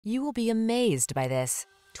You will be amazed by this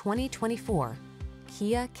 2024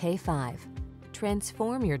 Kia K5.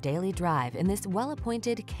 Transform your daily drive in this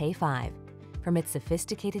well-appointed K5. From its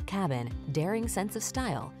sophisticated cabin, daring sense of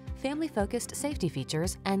style, family-focused safety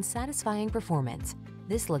features, and satisfying performance,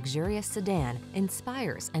 this luxurious sedan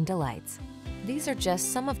inspires and delights. These are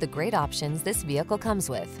just some of the great options this vehicle comes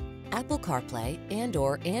with: Apple CarPlay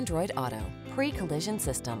and/or Android Auto, pre-collision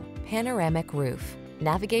system, panoramic roof,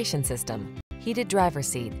 navigation system, heated driver's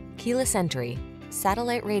seat, keyless entry,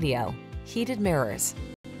 satellite radio, heated mirrors,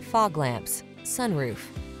 fog lamps, sunroof.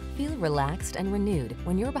 Feel relaxed and renewed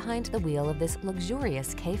when you're behind the wheel of this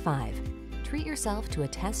luxurious K5. Treat yourself to a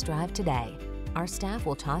test drive today. Our staff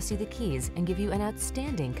will toss you the keys and give you an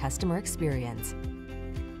outstanding customer experience.